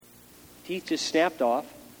Teeth just snapped off,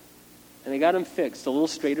 and they got them fixed a little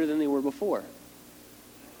straighter than they were before.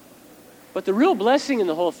 But the real blessing in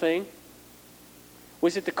the whole thing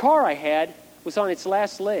was that the car I had was on its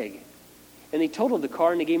last leg. And they totaled the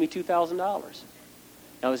car and they gave me $2,000.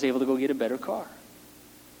 I was able to go get a better car.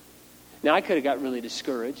 Now, I could have got really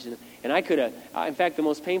discouraged. And I could have, in fact, the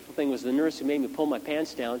most painful thing was the nurse who made me pull my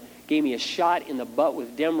pants down, gave me a shot in the butt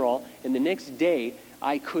with Demerol. And the next day,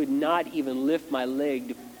 I could not even lift my leg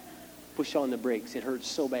to push on the brakes. It hurt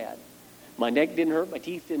so bad. My neck didn't hurt, my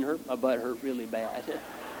teeth didn't hurt, my butt hurt really bad.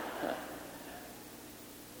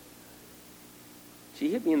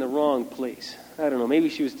 She hit me in the wrong place. I don't know. Maybe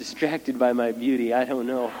she was distracted by my beauty. I don't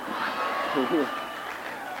know.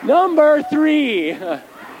 Number three.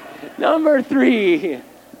 Number three.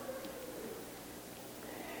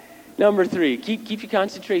 Keep your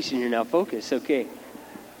concentration here now. Focus. Okay.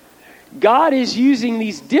 God is using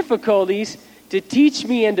these difficulties to teach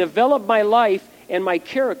me and develop my life and my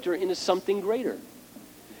character into something greater.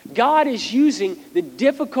 God is using the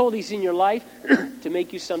difficulties in your life to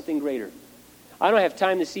make you something greater. I don't have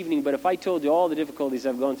time this evening, but if I told you all the difficulties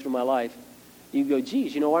I've gone through my life, you'd go,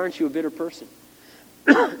 geez, why aren't you a bitter person?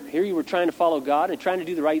 Here you were trying to follow God and trying to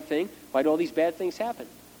do the right thing. Why did all these bad things happen?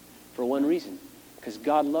 For one reason, because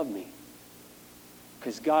God loved me.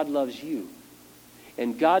 Because God loves you.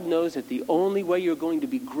 And God knows that the only way you're going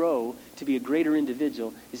to grow to be a greater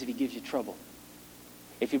individual is if He gives you trouble.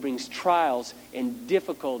 If He brings trials and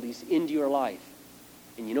difficulties into your life.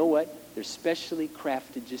 And you know what? They're specially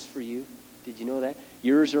crafted just for you. Did you know that?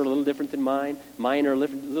 Yours are a little different than mine. Mine are a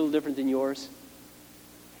little different than yours.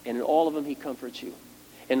 And in all of them, He comforts you.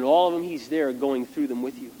 And in all of them, He's there going through them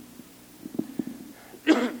with you.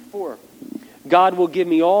 4, God will give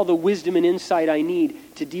me all the wisdom and insight I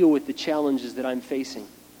need to deal with the challenges that I'm facing.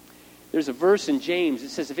 There's a verse in James that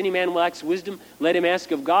says, if any man lacks wisdom, let him ask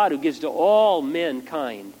of God, who gives to all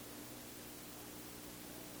mankind.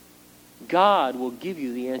 God will give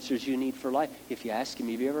you the answers you need for life if you ask Him.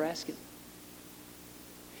 Have you ever asked Him?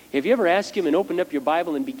 Have you ever asked Him and opened up your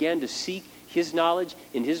Bible and began to seek His knowledge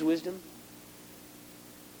and His wisdom?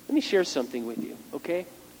 Let me share something with you, okay?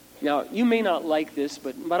 Now, you may not like this,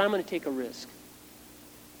 but I'm going to take a risk.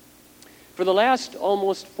 For the last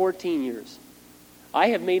almost 14 years, I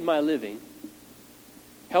have made my living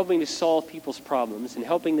helping to solve people's problems and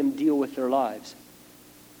helping them deal with their lives.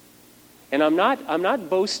 And I'm not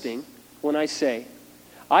boasting when I say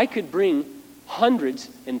I could bring hundreds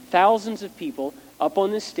and thousands of people up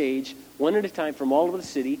on this stage, one at a time from all over the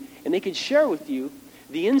city, and they could share with you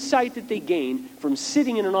the insight that they gained from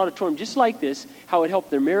sitting in an auditorium just like this, how it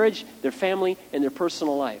helped their marriage, their family, and their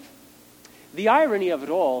personal life. The irony of it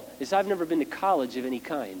all is I've never been to college of any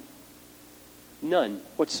kind. None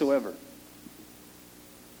whatsoever.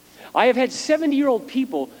 I have had 70-year-old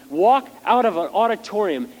people walk out of an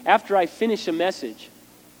auditorium after I finish a message,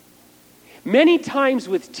 many times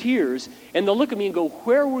with tears, and they'll look at me and go,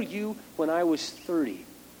 where were you when I was 30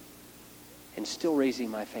 and still raising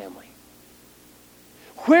my family?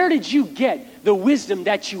 Where did you get the wisdom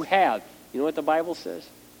that you have? You know what the Bible says?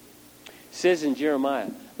 It says in Jeremiah,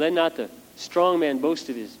 let not the strong man boast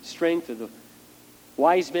of his strength, or the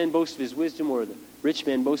wise man boast of his wisdom, or the rich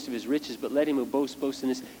man boast of his riches, but let him who boasts boast in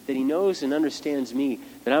this, that he knows and understands me,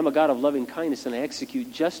 that I'm a God of loving kindness, and I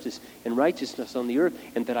execute justice and righteousness on the earth,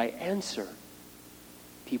 and that I answer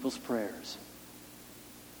people's prayers.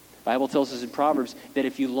 The Bible tells us in Proverbs that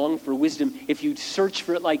if you long for wisdom, if you search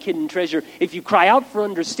for it like hidden treasure, if you cry out for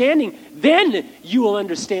understanding, then you will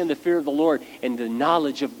understand the fear of the Lord and the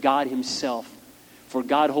knowledge of God Himself. For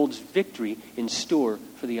God holds victory in store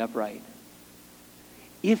for the upright.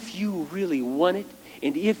 If you really want it,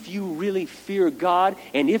 and if you really fear God,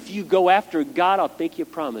 and if you go after God, I'll make you a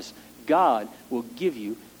promise. God will give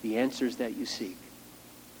you the answers that you seek.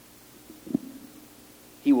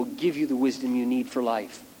 He will give you the wisdom you need for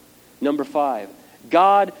life. Number 5,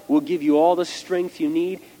 God will give you all the strength you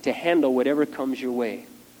need to handle whatever comes your way.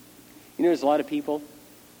 You know, there's a lot of people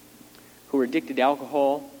who are addicted to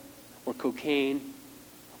alcohol or cocaine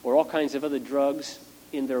or all kinds of other drugs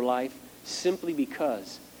in their life simply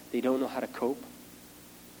because they don't know how to cope.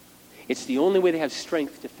 It's the only way they have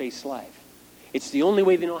strength to face life. It's the only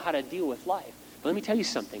way they know how to deal with life. But let me tell you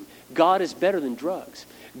something. God is better than drugs.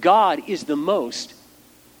 God is the most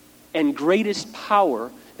and greatest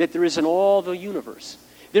power that there is in all the universe.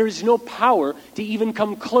 There is no power to even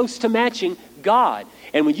come close to matching God.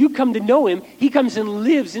 And when you come to know Him, He comes and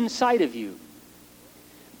lives inside of you.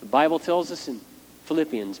 The Bible tells us in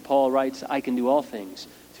Philippians, Paul writes, I can do all things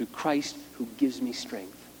through Christ who gives me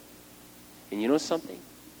strength. And you know something?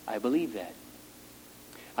 I believe that.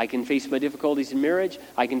 I can face my difficulties in marriage.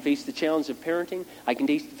 I can face the challenge of parenting. I can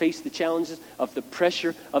face the challenges of the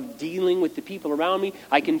pressure of dealing with the people around me.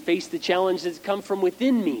 I can face the challenges that come from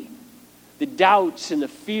within me. The doubts and the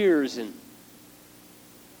fears and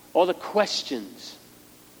all the questions.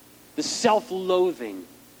 The self-loathing.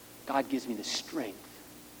 God gives me the strength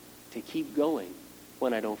to keep going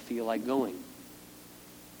when I don't feel like going.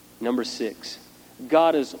 Number 6,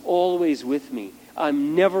 God is always with me.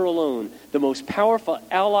 I'm never alone. The most powerful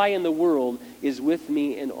ally in the world is with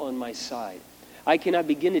me and on my side. I cannot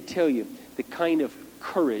begin to tell you the kind of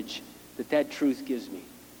courage that truth gives me.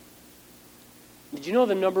 Did you know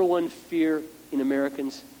the number one fear in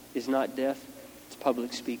Americans is not death? It's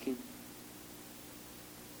public speaking.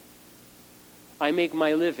 I make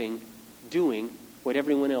my living doing what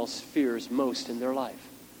everyone else fears most in their life.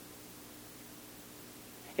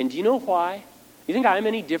 And do you know why? You think I'm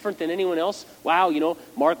any different than anyone else? Wow,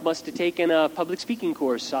 Mark must have taken a public speaking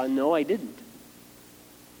course. No, I didn't.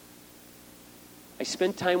 I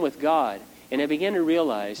spent time with God, and I began to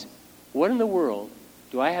realize, what in the world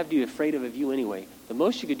do I have to be afraid of you anyway? The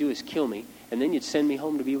most you could do is kill me, and then you'd send me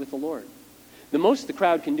home to be with the Lord. The most the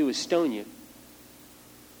crowd can do is stone you.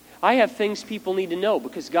 I have things people need to know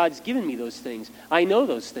because God's given me those things. I know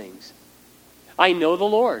those things. I know the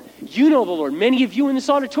Lord. You know the Lord. Many of you in this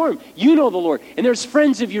auditorium, you know the Lord. And there's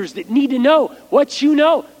friends of yours that need to know what you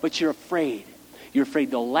know, but you're afraid. You're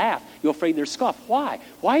afraid they'll laugh. You're afraid they'll scoff. Why?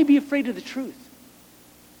 Why be afraid of the truth?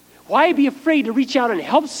 Why be afraid to reach out and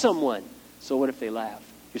help someone? So what if they laugh?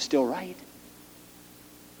 You're still right.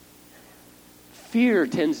 Fear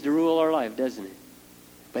tends to rule our life, doesn't it?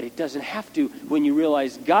 But it doesn't have to when you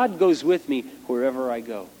realize God goes with me wherever I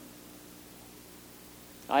go.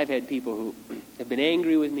 I've had people who have been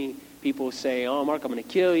angry with me. People say, oh, Mark, I'm going to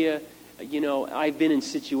kill you. I've been in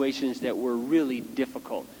situations that were really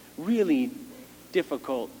difficult,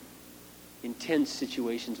 intense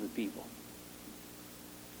situations with people.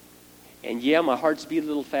 And yeah, my heart's beat a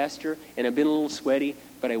little faster, and I've been a little sweaty,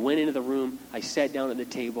 but I went into the room, I sat down at the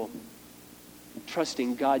table,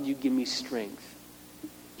 trusting God, you give me strength.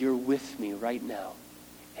 You're with me right now,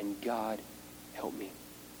 and God, help me.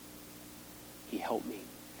 He helped me.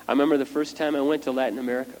 I remember the first time I went to Latin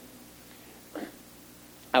America.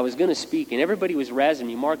 I was going to speak, and everybody was razzing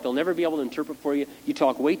me. Mark, they'll never be able to interpret for you. You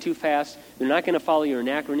talk way too fast. They're not going to follow your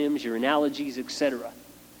acronyms, your analogies, etc.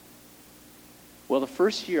 Well, the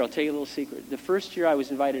first year, I'll tell you a little secret. The first year I was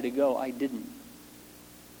invited to go, I didn't.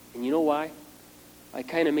 And you know why? I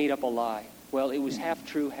kind of made up a lie. Well, it was half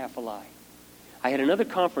true, half a lie. I had another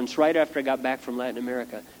conference right after I got back from Latin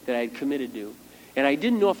America that I had committed to. And I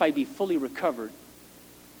didn't know if I'd be fully recovered.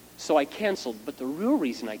 So I canceled. But the real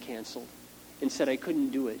reason I canceled and said I couldn't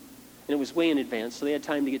do it, and it was way in advance, so they had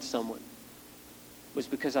time to get someone, was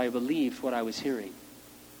because I believed what I was hearing.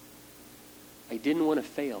 I didn't want to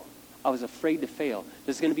fail. I was afraid to fail.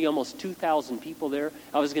 There's going to be almost 2,000 people there.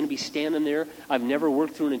 I was going to be standing there. I've never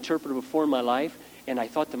worked through an interpreter before in my life. And I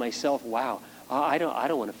thought to myself, wow, I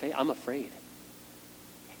don't want to fail. I'm afraid.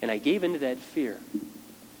 And I gave into that fear.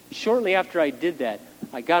 Shortly after I did that,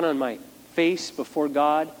 I got on my face before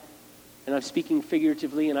God, and I'm speaking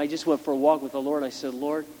figuratively, and I just went for a walk with the Lord. I said,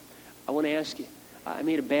 Lord, I want to ask you, I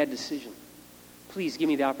made a bad decision. Please give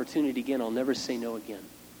me the opportunity again. I'll never say no again.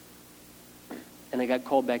 And I got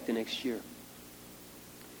called back the next year.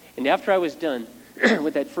 And after I was done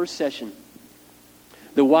with that first session,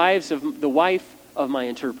 the wife of my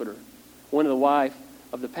interpreter, one of the wife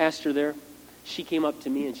of the pastor there, she came up to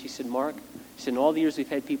me and she said, Mark, she said, in all the years we've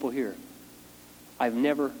had people here, I've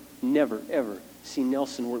never, ever seen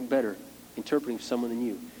Nelson work better interpreting for someone than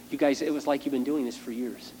you. You guys, it was like you've been doing this for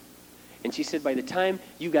years. And she said, by the time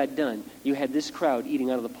you got done, you had this crowd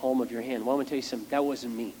eating out of the palm of your hand. Well, I'm going to tell you something. That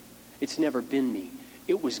wasn't me. It's never been me.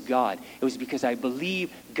 It was God. It was because I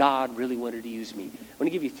believe God really wanted to use me. I want to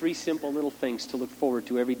give you 3 simple little things to look forward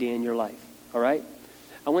to every day in your life. All right?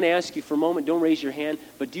 I want to ask you for a moment, don't raise your hand,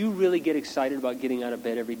 but do you really get excited about getting out of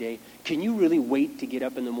bed every day? Can you really wait to get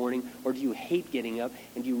up in the morning, or do you hate getting up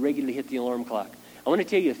and do you regularly hit the alarm clock? I want to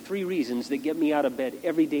tell you 3 reasons that get me out of bed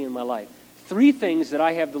every day in my life. 3 things that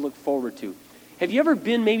I have to look forward to. Have you ever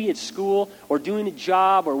been maybe at school or doing a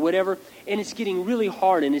job or whatever, and it's getting really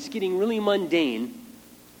hard and it's getting really mundane,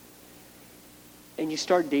 and you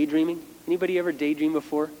start daydreaming? Anybody ever daydream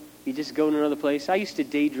before? You just go to another place? I used to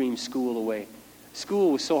daydream school away.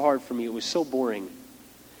 School was so hard for me. It was so boring.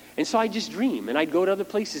 And so I'd just dream, and I'd go to other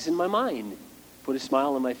places in my mind, put a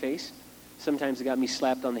smile on my face. Sometimes it got me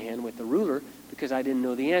slapped on the hand with a ruler because I didn't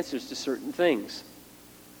know the answers to certain things.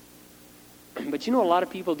 But you know what a lot of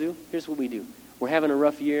people do? Here's what we do. We're having a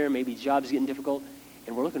rough year, maybe job's getting difficult,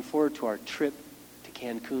 and we're looking forward to our trip to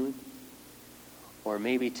Cancun, or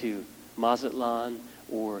maybe to Mazatlan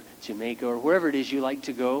or Jamaica or wherever it is you like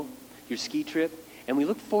to go, your ski trip, and we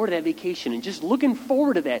look forward to that vacation, and just looking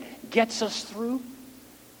forward to that gets us through.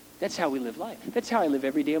 That's how we live life. That's how I live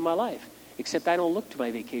every day of my life, except I don't look to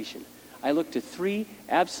my vacation. I look to 3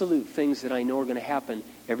 absolute things that I know are going to happen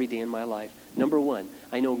every day in my life. Number 1,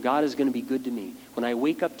 I know God is going to be good to me. When I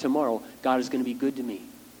wake up tomorrow, God is going to be good to me.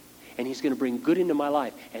 And he's going to bring good into my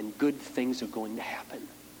life, and good things are going to happen,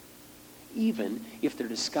 even if they're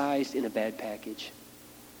disguised in a bad package.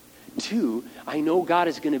 2, I know God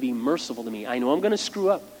is going to be merciful to me. I know I'm going to screw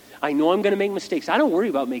up. I know I'm going to make mistakes. I don't worry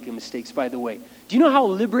about making mistakes, by the way. Do you know how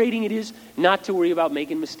liberating it is not to worry about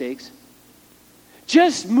making mistakes?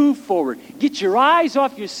 Just move forward. Get your eyes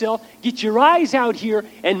off yourself. Get your eyes out here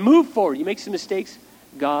and move forward. You make some mistakes,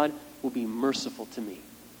 God will be merciful to me.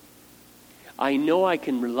 I know I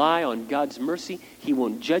can rely on God's mercy. He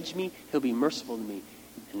won't judge me. He'll be merciful to me.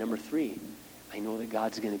 And number 3, I know that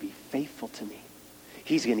God's going to be faithful to me.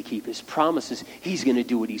 He's going to keep his promises. He's going to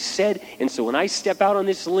do what he said. And so when I step out on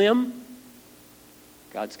this limb,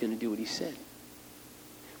 God's going to do what he said.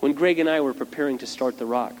 When Greg and I were preparing to start The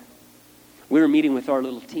Rock, we were meeting with our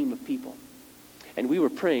little team of people. And we were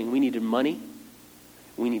praying. We needed money.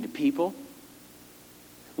 We needed people.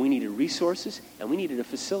 We needed resources. And we needed a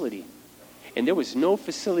facility. And there was no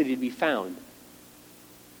facility to be found.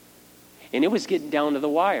 And it was getting down to the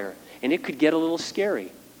wire. And it could get a little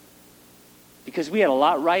scary. Because we had a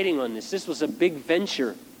lot riding on this. This was a big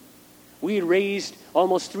venture. We had raised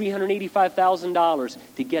almost $385,000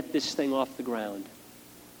 to get this thing off the ground.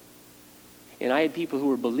 And I had people who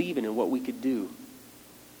were believing in what we could do.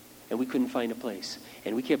 And we couldn't find a place.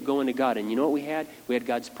 And we kept going to God. And you know what we had? We had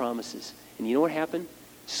God's promises. And you know what happened?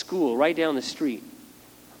 School right down the street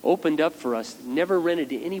opened up for us. Never rented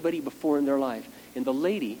to anybody before in their life. And the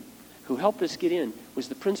lady who helped us get in was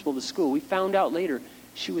the principal of the school. We found out later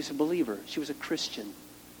she was a believer. She was a Christian.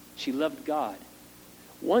 She loved God.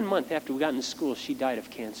 1 month after we got into school, she died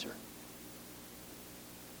of cancer.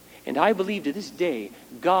 And I believe to this day,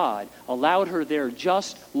 God allowed her there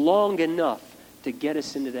just long enough to get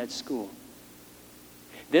us into that school.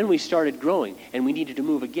 Then we started growing, and we needed to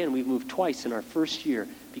move again. We've moved twice in our first year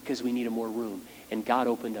because we needed more room. And God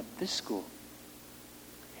opened up this school.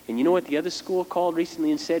 And you know what the other school called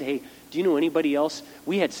recently and said? Hey, do you know anybody else?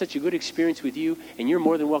 We had such a good experience with you, and you're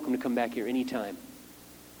more than welcome to come back here anytime.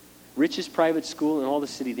 Richest private school in all the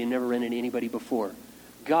city. They never rented anybody before.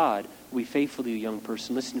 God will be faithful to you, young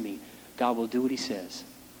person. Listen to me. God will do what he says.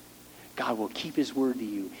 God will keep his word to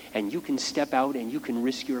you. And you can step out and you can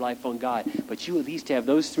risk your life on God. But you at least have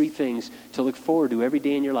those 3 things to look forward to every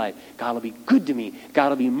day in your life. God will be good to me. God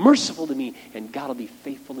will be merciful to me. And God will be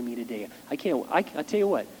faithful to me today. I tell you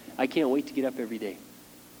what, I can't wait to get up every day.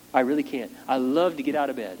 I really can't. I love to get out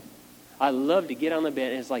of bed. I love to get on the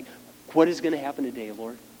bed and it's like, what is going to happen today,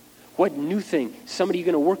 Lord? What new thing? Somebody you're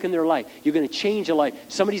going to work in their life. You're going to change a life.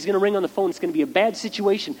 Somebody's going to ring on the phone. It's going to be a bad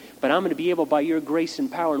situation, but I'm going to be able, by your grace and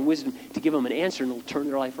power and wisdom, to give them an answer, and it'll turn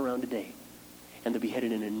their life around today. And they'll be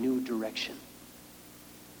headed in a new direction.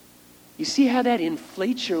 You see how that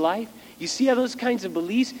inflates your life? You see how those kinds of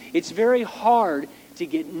beliefs, it's very hard to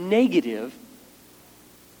get negative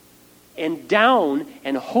and down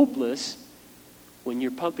and hopeless when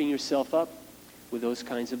you're pumping yourself up with those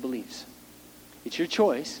kinds of beliefs. It's your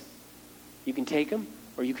choice. You can take them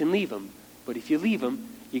or you can leave them. But if you leave them,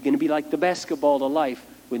 you're going to be like the basketball to life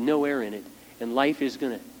with no air in it. And life is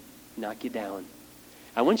going to knock you down.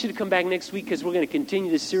 I want you to come back next week because we're going to continue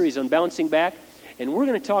this series on bouncing back. And we're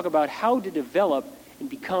going to talk about how to develop and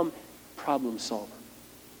become a problem solver.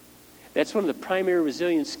 That's one of the primary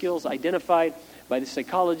resilience skills identified by the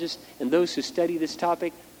psychologists and those who study this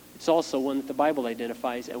topic. It's also one that the Bible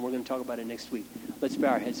identifies, and we're going to talk about it next week. Let's bow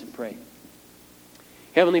our heads and pray.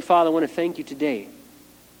 Heavenly Father, I want to thank you today.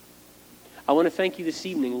 I want to thank you this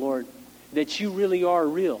evening, Lord, that you really are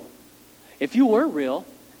real. If you weren't real,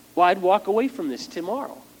 well, I'd walk away from this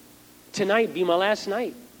tomorrow. Tonight be my last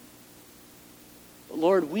night.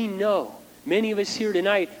 Lord, we know, many of us here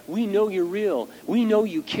tonight, we know you're real. We know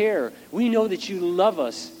you care. We know that you love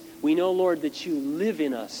us. We know, Lord, that you live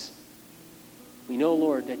in us. We know,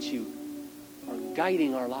 Lord, that you are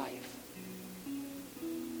guiding our life.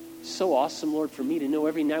 So awesome, Lord, for me to know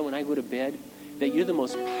every night when I go to bed that you're the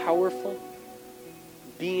most powerful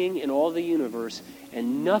being in all the universe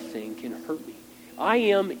and nothing can hurt me. I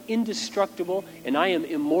am indestructible and I am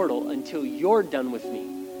immortal until you're done with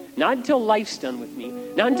me. Not until life's done with me.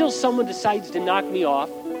 Not until someone decides to knock me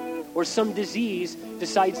off or some disease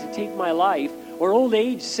decides to take my life or old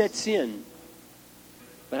age sets in.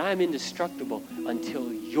 But I'm indestructible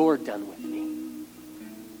until you're done with me.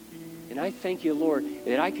 And I thank you, Lord,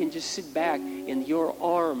 that I can just sit back in your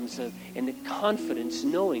arms and the confidence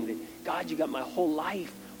knowing that, God, you got my whole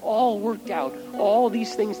life all worked out. All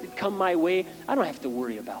these things that come my way, I don't have to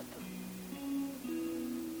worry about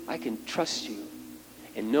them. I can trust you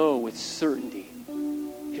and know with certainty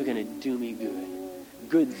you're going to do me good.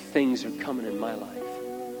 Good things are coming in my life.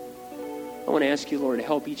 I want to ask you, Lord, to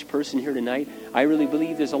help each person here tonight. I really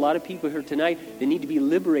believe there's a lot of people here tonight that need to be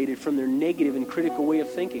liberated from their negative and critical way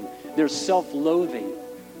of thinking, their self-loathing,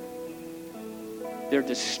 their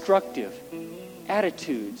destructive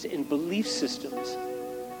attitudes and belief systems.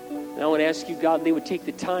 And I want to ask you, God, they would take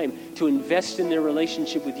the time to invest in their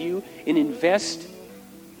relationship with you and invest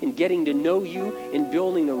in getting to know you and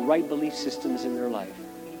building the right belief systems in their life.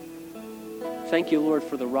 Thank you, Lord,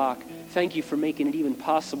 for the Rock. Thank you for making it even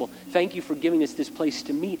possible. Thank you for giving us this place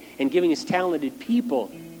to meet and giving us talented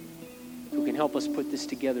people who can help us put this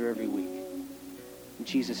together every week. In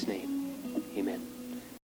Jesus' name, amen.